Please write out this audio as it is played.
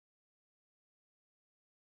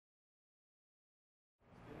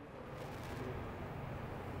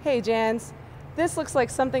Hey Jans, this looks like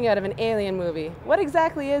something out of an alien movie. What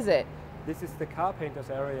exactly is it? This is the car painters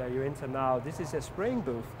area you enter now. This is a spraying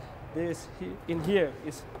booth. In here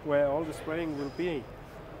is where all the spraying will be.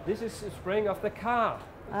 This is spraying of the car.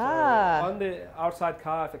 Ah. So on the outside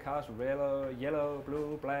car, if the car is yellow,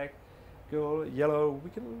 blue, black, gold, yellow,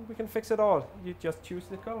 we can fix it all. You just choose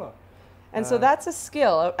the color. And so that's a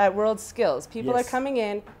skill at WorldSkills. People Yes. are coming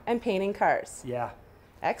in and painting cars. Yeah.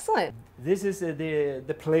 Excellent. This is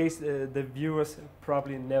the place the viewers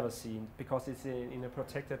probably never seen because it's in a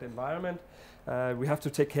protected environment. We have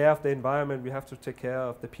to take care of the environment. We have to take care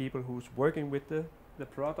of the people who's working with the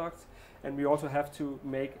products, and we also have to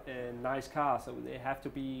make a nice car. So they have to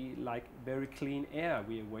be like very clean air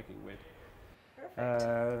we are working with.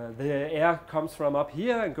 The air comes from up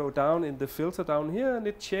here and go down in the filter down here, and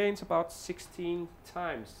it changes about 16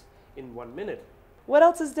 times in 1 minute. What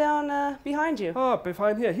else is down behind you? Oh,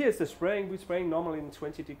 behind here, here's the spraying. We're spraying normally in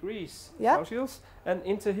 20 degrees Celsius. And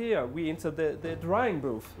into here, we enter the drying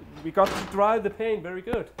booth. We got to dry the paint very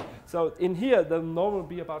good. So in here, the normal will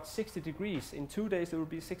be about 60 degrees. In 2 days, it will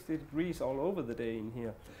be 60 degrees all over the day in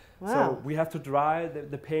here. Wow. So we have to dry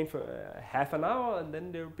the paint for half an hour, and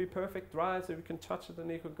then it will be perfect dry, so you can touch it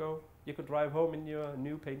and you could drive home in your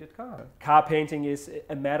new painted car. Car painting is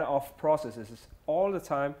a matter of processes. All the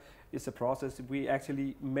time it's a process. We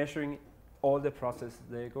actually measuring all the process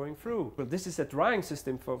they're going through. Well, this is a drying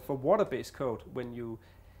system for water-based coat. When you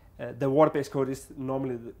the water-based coat is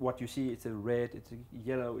normally what you see. It's a red, it's a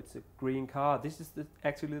yellow, it's a green car. This is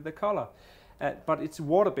actually the color. But it's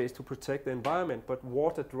water-based to protect the environment, but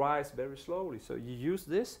water dries very slowly. So you use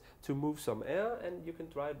this to move some air, and you can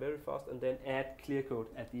dry it very fast, and then add clear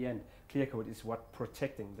coat at the end. Clear coat is what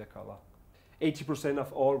protecting the color. 80%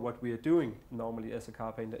 of all what we are doing normally as a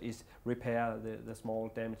car painter is repair the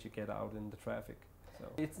small damage you get out in the traffic. So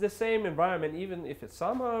it's the same environment, even if it's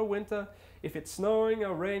summer or winter. If it's snowing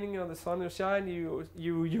or raining or the sun is shining,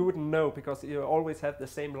 you wouldn't know, because you always have the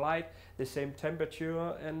same light, the same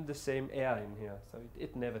temperature, and the same air in here. So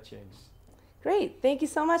it never changes. Great. Thank you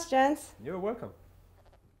so much, Jans. You're welcome.